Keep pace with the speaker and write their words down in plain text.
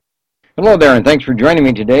Hello there, and thanks for joining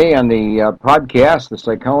me today on the podcast, The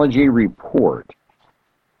Psychology Report.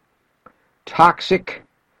 Toxic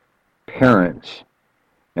parents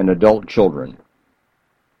and adult children.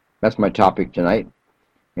 That's my topic tonight,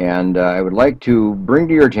 and I would like to bring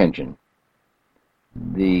to your attention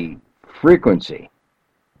the frequency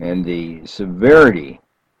and the severity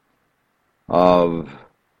of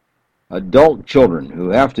adult children who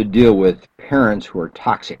have to deal with parents who are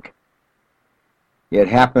toxic. It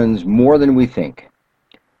happens more than we think.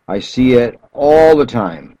 I see it all the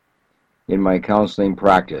time in my counseling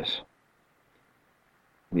practice.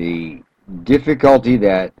 The difficulty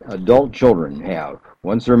that adult children have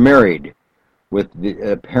once they're married with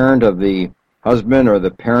the parent of the husband or the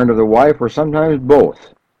parent of the wife, or sometimes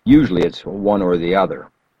both. Usually it's one or the other.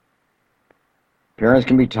 Parents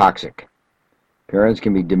can be toxic. Parents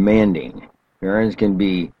can be demanding. Parents can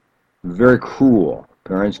be very cruel.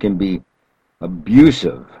 Parents can be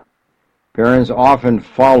abusive. Parents often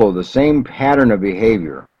follow the same pattern of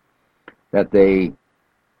behavior that they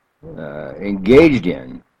engaged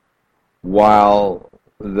in while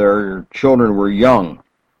their children were young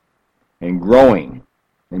and growing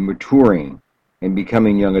and maturing and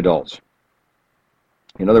becoming young adults.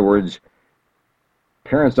 In other words,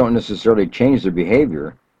 parents don't necessarily change their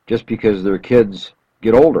behavior just because their kids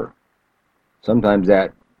get older. Sometimes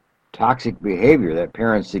that toxic behavior that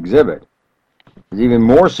parents exhibit is even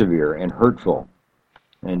more severe and hurtful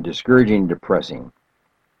and discouraging, depressing.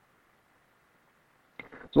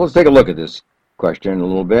 So let's take a look at this question a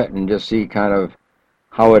little bit and just see kind of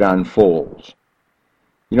how it unfolds.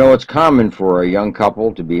 You know, it's common for a young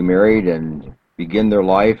couple to be married and begin their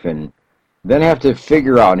life and then have to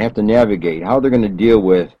figure out and have to navigate how they're going to deal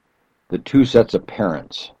with the two sets of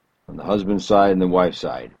parents on the husband's side and the wife's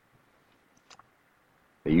side.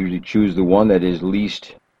 They usually choose the one that is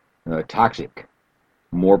least toxic,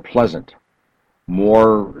 more pleasant,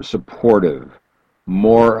 more supportive,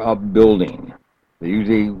 more upbuilding. They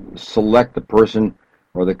usually select the person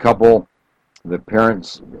or the couple, the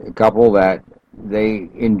parents couple that they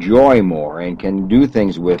enjoy more and can do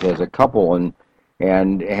things with as a couple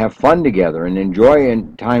and have fun together and enjoy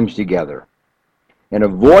times together, and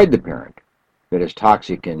avoid the parent that is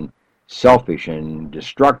toxic and selfish and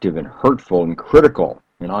destructive and hurtful and critical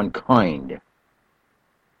and unkind.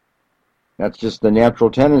 That's just the natural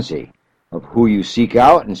tendency of who you seek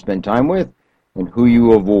out and spend time with and who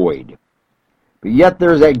you avoid. But yet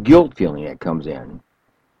there's that guilt feeling that comes in,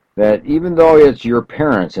 that even though it's your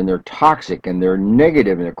parents and they're toxic and they're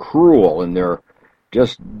negative and they're cruel and they're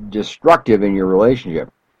just destructive in your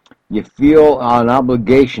relationship, you feel an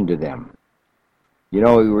obligation to them. You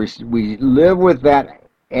know, we live with that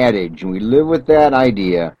adage and we live with that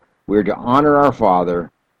idea. We're to honor our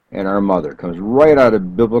father and our mother. It comes right out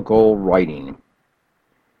of biblical writing.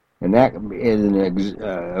 And that is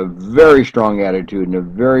a very strong attitude and a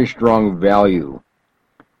very strong value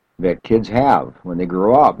that kids have when they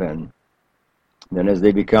grow up. And then as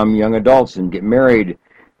they become young adults and get married,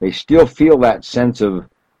 they still feel that sense of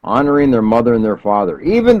honoring their mother and their father,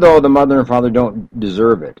 even though the mother and father don't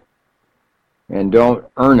deserve it and don't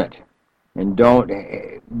earn it and don't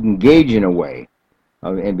engage in a way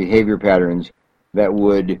and behavior patterns that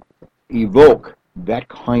would evoke that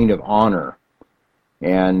kind of honor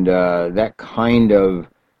and that kind of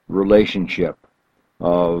relationship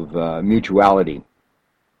of mutuality.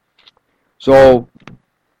 So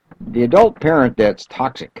the adult parent that's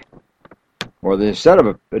toxic, or the set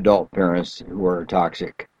of adult parents who are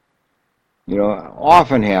toxic, you know,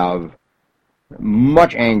 often have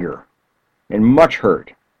much anger and much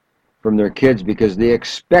hurt from their kids because they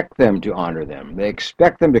expect them to honor them. They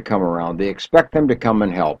expect them to come around. They expect them to come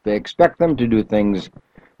and help. They expect them to do things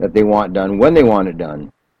that they want done when they want it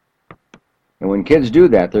done. And when kids do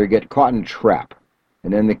that, they get caught in a trap.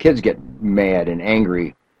 And then the kids get mad and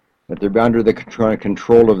angry that they're under the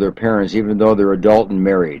control of their parents, even though they're adult and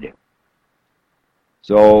married.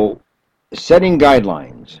 So setting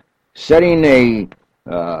guidelines, setting a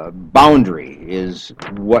boundary is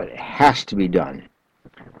what has to be done.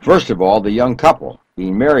 First of all, the young couple,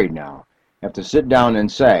 being married now, have to sit down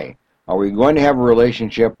and say, are we going to have a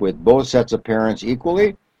relationship with both sets of parents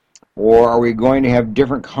equally, or are we going to have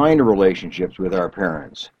different kind of relationships with our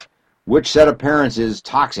parents? Which set of parents is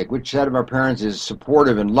toxic? Which set of our parents is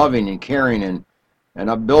supportive and loving and caring and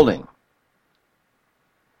upbuilding?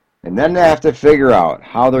 And then they have to figure out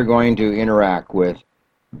how they're going to interact with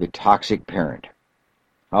the toxic parent,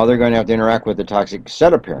 how they're going to have to interact with the toxic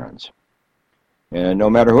set of parents. And no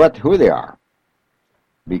matter who they are.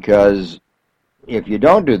 Because if you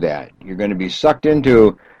don't do that, you're going to be sucked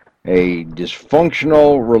into a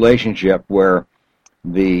dysfunctional relationship where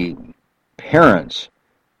the parents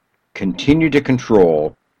continue to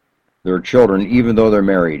control their children even though they're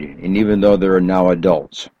married and even though they're now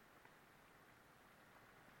adults.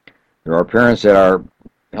 There are parents that are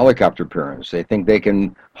helicopter parents. They think they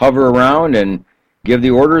can hover around and give the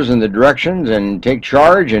orders and the directions and take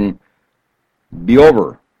charge and be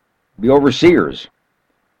overseers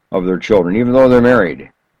of their children, even though they're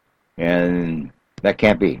married. And that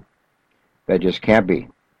can't be. That just can't be.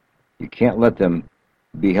 You can't let them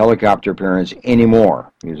be helicopter parents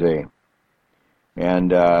anymore, you see.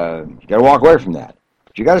 And you got to walk away from that.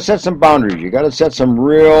 But you got to set some boundaries. You got to set some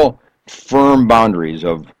real firm boundaries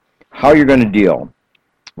of how you're going to deal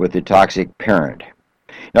with the toxic parent.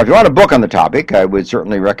 Now, if you want a book on the topic, I would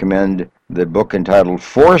certainly recommend the book entitled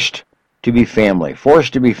Forced to be Family.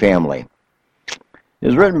 Forced to be Family. It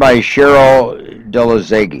was written by Cheryl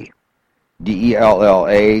Delazega,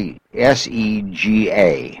 Dellasega.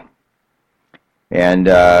 And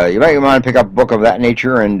you might want to pick up a book of that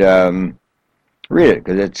nature and read it,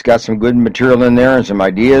 because it's got some good material in there and some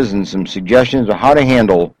ideas and some suggestions of how to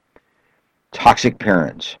handle toxic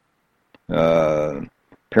parents.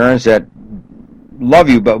 Parents that love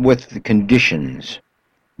you but with the conditions.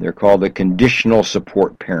 They're called the conditional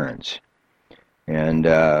support parents. And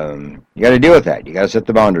you got to deal with that. You got to set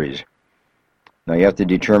the boundaries. Now you have to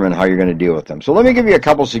determine how you're going to deal with them. So let me give you a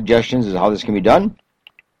couple suggestions as to how this can be done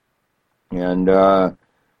and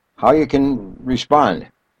how you can respond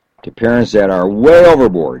to parents that are way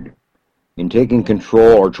overboard in taking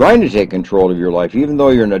control or trying to take control of your life, even though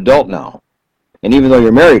you're an adult now and even though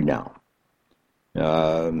you're married now.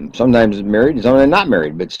 Sometimes married and sometimes not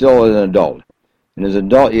married, but still an adult. And as an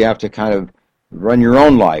adult, you have to kind of run your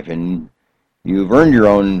own life, and you've earned your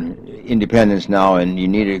own independence now, and you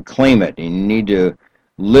need to claim it, and you need to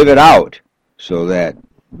live it out so that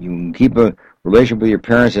you can keep a relationship with your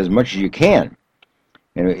parents as much as you can,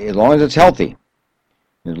 and as long as it's healthy,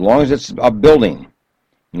 as long as it's upbuilding,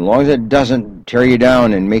 as long as it doesn't tear you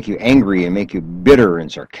down and make you angry and make you bitter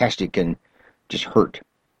and sarcastic and just hurt.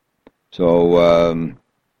 So,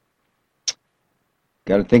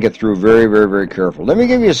 got to think it through very, very, very careful. Let me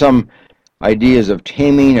give you some ideas of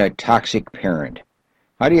taming a toxic parent.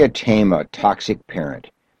 How do you tame a toxic parent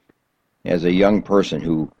as a young person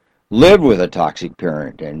who lived with a toxic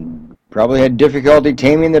parent and probably had difficulty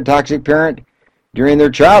taming the toxic parent during their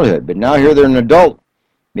childhood, but now here they're an adult,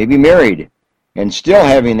 maybe married, and still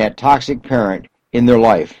having that toxic parent in their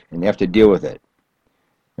life, and they have to deal with it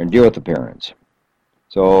and deal with the parents.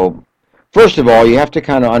 So, first of all, you have to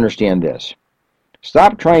kind of understand this.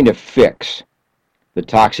 Stop trying to fix the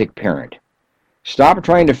toxic parent. Stop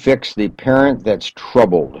trying to fix the parent that's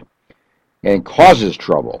troubled and causes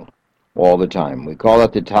trouble all the time. We call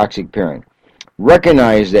that the toxic parent.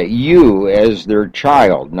 Recognize that you, as their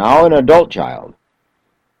child, now an adult child,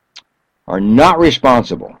 are not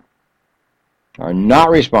responsible. You're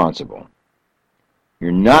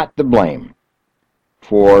not to blame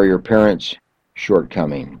for your parents'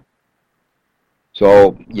 shortcoming.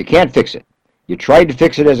 So you can't fix it. You tried to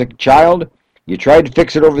fix it as a child. You tried to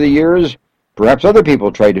fix it over the years. Perhaps other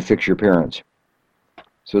people tried to fix your parents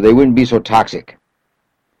so they wouldn't be so toxic.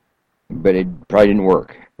 But it probably didn't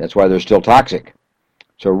work. That's why they're still toxic.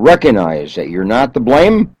 So recognize that you're not to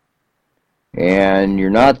blame and you're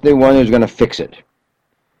not the one who's going to fix it.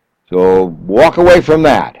 So walk away from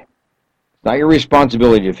that. It's not your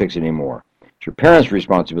responsibility to fix it anymore. It's your parents'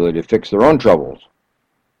 responsibility to fix their own troubles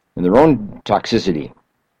and their own toxicity.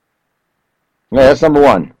 Yeah, that's number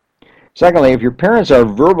one. Secondly, if your parents are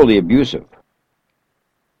verbally abusive,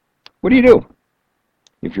 what do you do?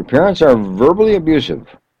 If your parents are verbally abusive,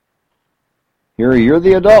 here you're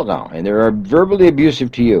the adult now, and they're verbally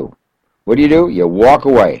abusive to you, what do? You walk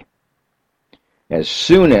away as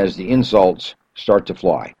soon as the insults start to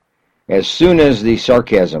fly, as soon as the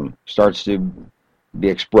sarcasm starts to be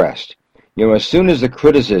expressed, as soon as the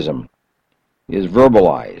criticism is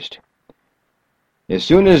verbalized, as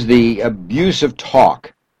soon as the abusive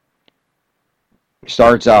talk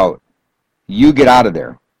starts out, you get out of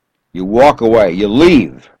there. You walk away. You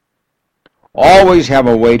leave. Always have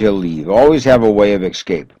a way to leave. Always have a way of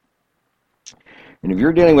escape. And if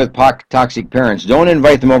you're dealing with toxic parents, don't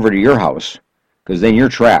invite them over to your house, because then you're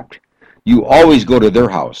trapped. You always go to their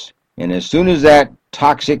house. And as soon as that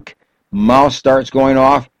toxic mouth starts going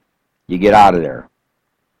off, you get out of there.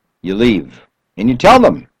 You leave. And you tell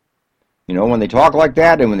them. When they talk like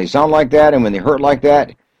that, and when they sound like that, and when they hurt like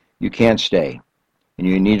that, you can't stay. And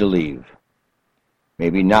you need to leave.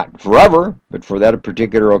 Maybe not forever, but for that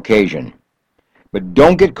particular occasion. But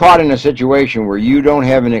don't get caught in a situation where you don't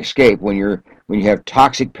have an escape when you have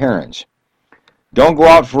toxic parents. Don't go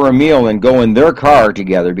out for a meal and go in their car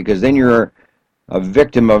together, because then you're a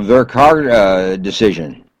victim of their car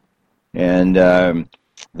decision, and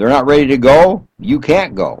they're not ready to go, you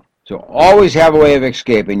can't go. So always have a way of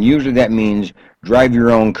escape, and usually that means drive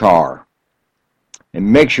your own car. And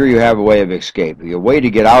make sure you have a way of escape, a way to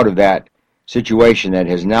get out of that situation that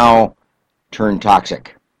has now turned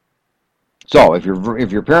toxic. So if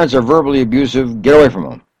your parents are verbally abusive, get away from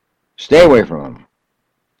them. Stay away from them.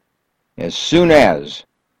 As soon as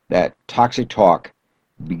that toxic talk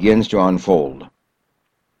begins to unfold.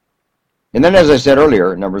 And then, as I said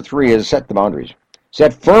earlier, number 3 is set the boundaries.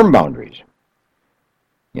 Set firm boundaries.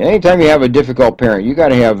 Anytime you have a difficult parent, you got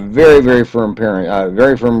to have very firm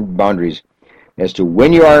boundaries as to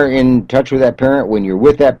when you are in touch with that parent, when you're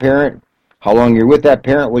with that parent, how long you're with that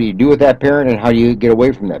parent, what do you do with that parent, and how do you get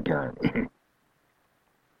away from that parent.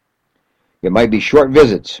 It might be short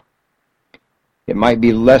visits. It might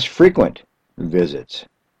be less frequent visits.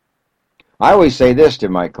 I always say this to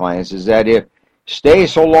my clients, is that if stay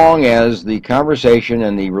so long as the conversation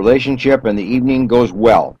and the relationship and the evening goes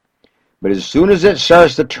well. But as soon as it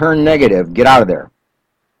starts to turn negative, get out of there.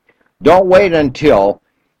 Don't wait until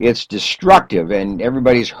it's destructive and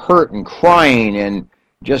everybody's hurt and crying and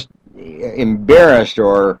just embarrassed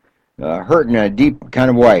or hurt in a deep kind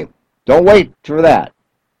of way. Don't wait for that.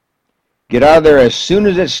 Get out of there as soon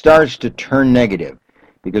as it starts to turn negative.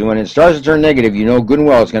 Because when it starts to turn negative, you know good and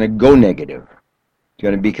well it's going to go negative. It's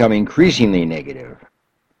going to become increasingly negative.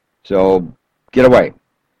 So get away.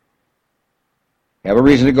 Have a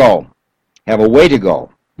reason to go. Have a way to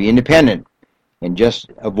go. Be independent. And just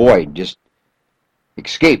avoid, just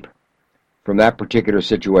escape from that particular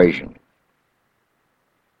situation.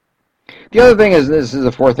 The other thing is, this is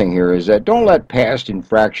the fourth thing here, is that don't let past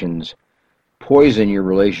infractions poison your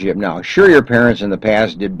relationship now. Sure, your parents in the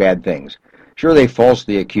past did bad things. Sure, they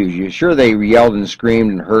falsely accused you. Sure, they yelled and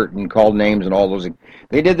screamed and hurt and called names and all those things.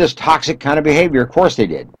 They did this toxic kind of behavior. Of course they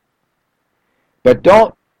did. But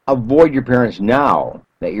don't avoid your parents now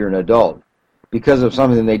that you're an adult because of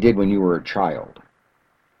something they did when you were a child.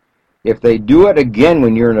 If they do it again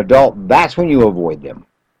when you're an adult, that's when you avoid them.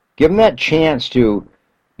 Give them that chance to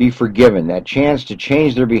be forgiven, that chance to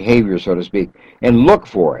change their behavior, so to speak, and look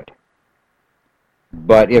for it.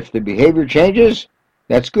 But if the behavior changes,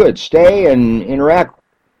 that's good. Stay and interact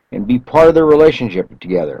and be part of the relationship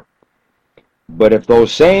together. But if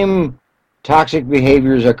those same toxic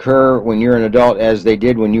behaviors occur when you're an adult as they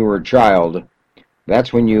did when you were a child,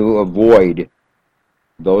 that's when you avoid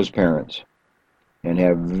those parents and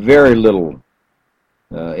have very little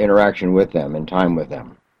interaction with them and time with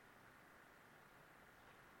them.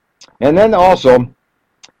 And then also,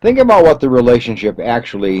 think about what the relationship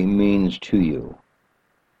actually means to you.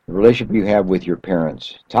 The relationship you have with your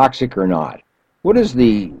parents, toxic or not. What is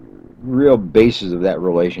the real basis of that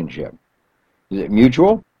relationship? Is it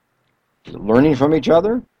mutual? Is it learning from each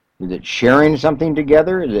other? Is it sharing something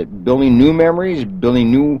together? Is it building new memories,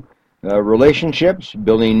 building new relationships,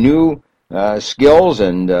 building new skills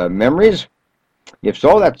and memories? If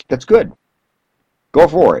so, that's good. Go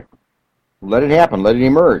for it. Let it happen. Let it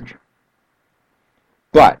emerge.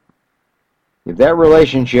 But if that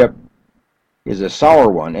relationship is a sour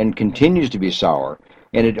one and continues to be sour,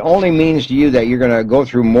 and it only means to you that you're going to go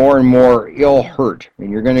through more and more ill hurt,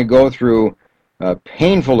 and you're going to go through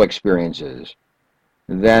painful experiences,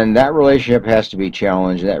 then that relationship has to be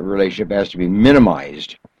challenged, that relationship has to be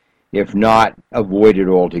minimized, if not avoided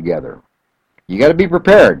altogether. You got to be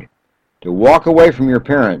prepared to walk away from your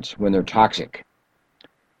parents when they're toxic,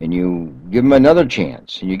 and you give them another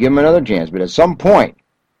chance, and you give them another chance, but at some point,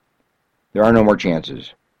 there are no more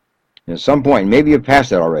chances. And at some point, maybe you've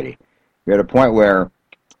passed that already, you're at a point where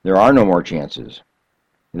there are no more chances.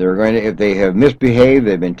 They're going to, if they have misbehaved,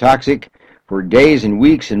 they've been toxic for days and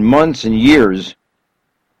weeks and months and years,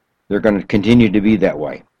 they're going to continue to be that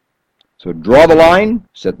way. So draw the line,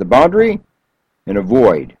 set the boundary, and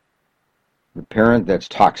avoid the parent that's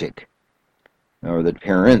toxic or the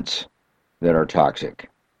parents that are toxic.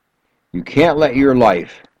 You can't let your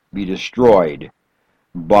life be destroyed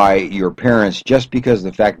by your parents just because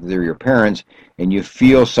of the fact that they're your parents and you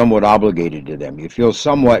feel somewhat obligated to them. You feel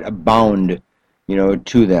somewhat bound,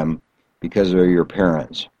 to them because they're your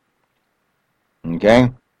parents.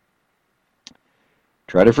 Okay?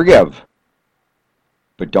 Try to forgive,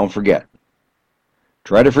 but don't forget.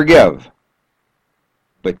 Try to forgive,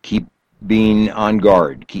 but keep being on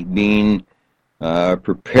guard. Keep being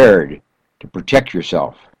prepared to protect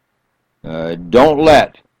yourself. Don't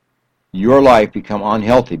let your life become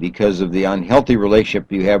unhealthy because of the unhealthy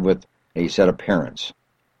relationship you have with a set of parents.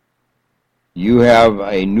 You have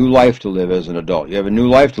a new life to live as an adult. You have a new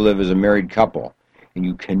life to live as a married couple. And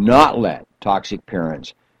you cannot let toxic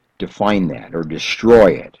parents define that or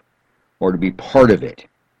destroy it or to be part of it.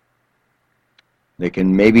 They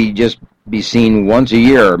can maybe just be seen once a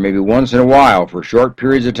year, maybe once in a while for short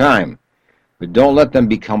periods of time. But don't let them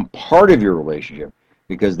become part of your relationship,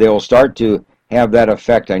 because they will start to have that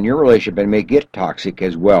effect on your relationship and make it toxic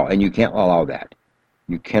as well. And you can't allow that.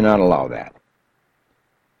 You cannot allow that.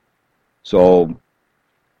 So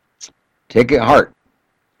take it to heart.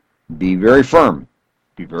 Be very firm.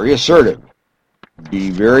 Be very assertive.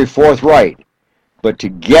 Be very forthright. But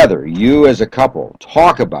together, you as a couple,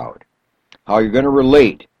 talk about how you're going to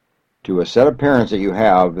relate to a set of parents that you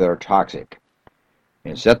have that are toxic.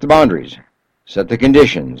 And set the boundaries. Set the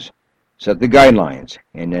conditions. Set the guidelines.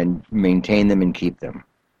 And then maintain them and keep them.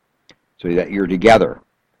 So that you're together.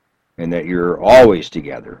 And that you're always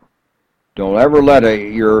together. Don't ever let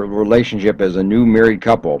your relationship as a new married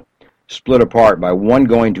couple split apart by one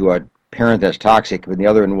going to a parent that's toxic and the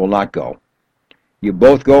other one will not go. You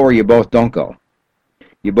both go or you both don't go.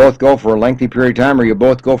 You both go for a lengthy period of time or you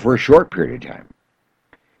both go for a short period of time.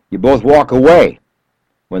 You both walk away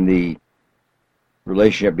when the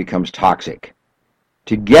relationship becomes toxic.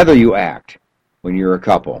 Together you act when you're a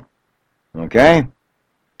couple. Okay?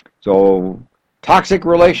 So, toxic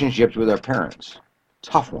relationships with our parents.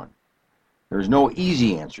 Tough one. There's no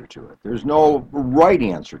easy answer to it. There's no right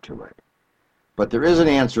answer to it. But there is an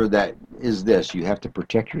answer that is this. You have to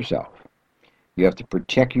protect yourself. You have to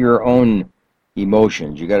protect your own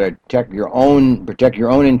emotions. You got to protect your own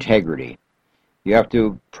integrity. You have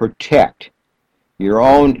to protect your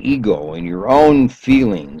own ego and your own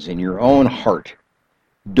feelings and your own heart.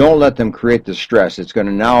 Don't let them create the stress. It's going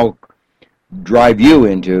to now drive you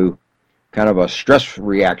into kind of a stress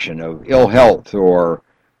reaction of ill health or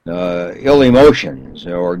ill emotions,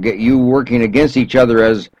 or get you working against each other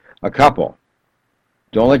as a couple.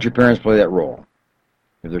 Don't let your parents play that role.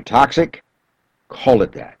 If they're toxic, call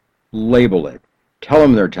it that. Label it. Tell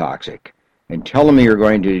them they're toxic. And tell them you're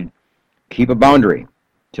going to keep a boundary.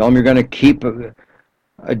 Tell them you're going to keep a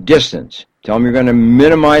distance. Tell them you're going to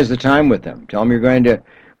minimize the time with them. Tell them you're going to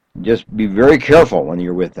just be very careful when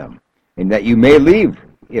you're with them. And that you may leave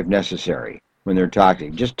if necessary when they're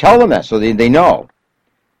toxic. Just tell them that so they know.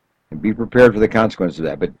 And be prepared for the consequences of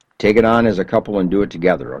that. But take it on as a couple and do it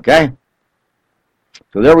together, okay?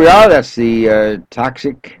 So there we are. That's the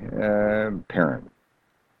toxic parent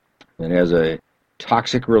that has a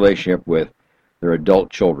toxic relationship with their adult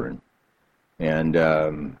children. And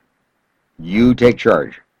you take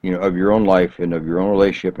charge, of your own life and of your own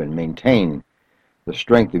relationship and maintain the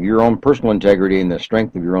strength of your own personal integrity and the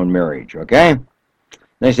strength of your own marriage, okay?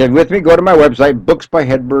 Nice to have you with me. Go to my website,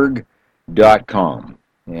 booksbyhedberg.com.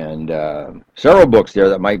 And several books there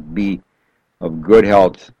that might be of good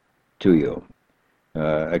health to you.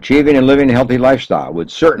 Achieving and Living a Healthy Lifestyle would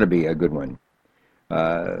certainly be a good one.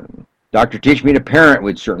 Dr. Teach Me to Parent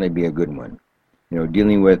would certainly be a good one.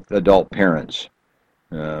 Dealing with adult parents.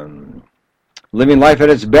 Living Life at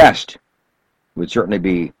Its Best would certainly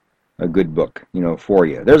be a good book, for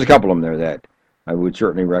you. There's a couple of them there that I would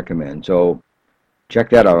certainly recommend. So check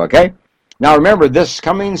that out, okay? Now remember, this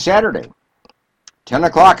coming Saturday, 10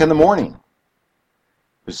 o'clock in the morning,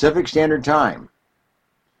 Pacific Standard Time,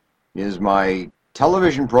 is my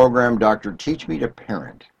television program, Dr. Teach Me to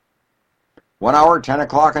Parent. 1 hour, 10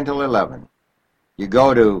 o'clock until 11. You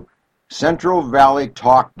go to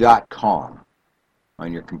centralvalleytalk.com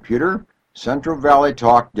on your computer,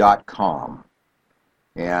 centralvalleytalk.com.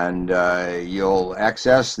 And you'll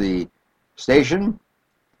access the station,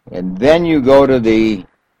 and then you go to the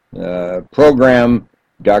program,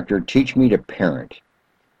 Dr. Teach Me to Parent.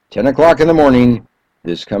 10 o'clock in the morning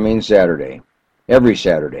this coming Saturday. Every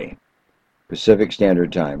Saturday, Pacific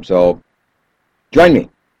Standard Time. So join me.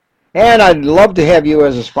 And I'd love to have you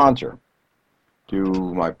as a sponsor to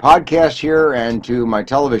my podcast here and to my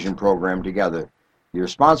television program together. You're a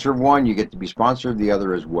sponsor of one, you get to be sponsor of the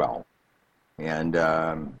other as well. And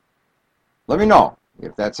let me know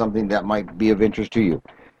if that's something that might be of interest to you.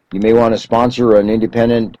 You may want to sponsor an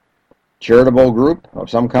independent charitable group of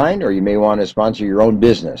some kind, or you may want to sponsor your own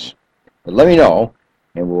business. But let me know,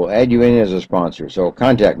 and we'll add you in as a sponsor. So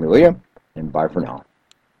contact me, will you? And bye for now.